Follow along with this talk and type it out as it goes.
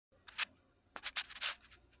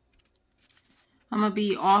I'm going to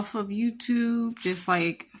be off of YouTube, just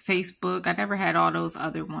like Facebook. I never had all those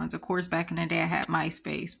other ones. Of course, back in the day, I had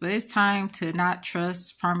MySpace. But it's time to not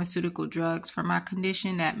trust pharmaceutical drugs for my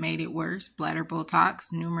condition that made it worse. Bladder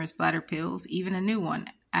Botox, numerous bladder pills, even a new one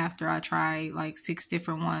after I tried like 6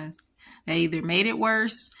 different ones. They either made it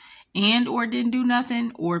worse and or didn't do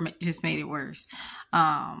nothing or just made it worse.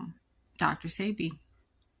 Dr. Sebi.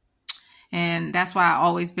 And that's why I've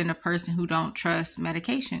always been a person who don't trust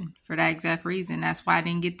medication for that exact reason. That's why I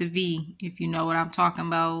didn't get the V, if you know what I'm talking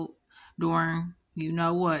about, during you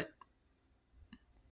know what.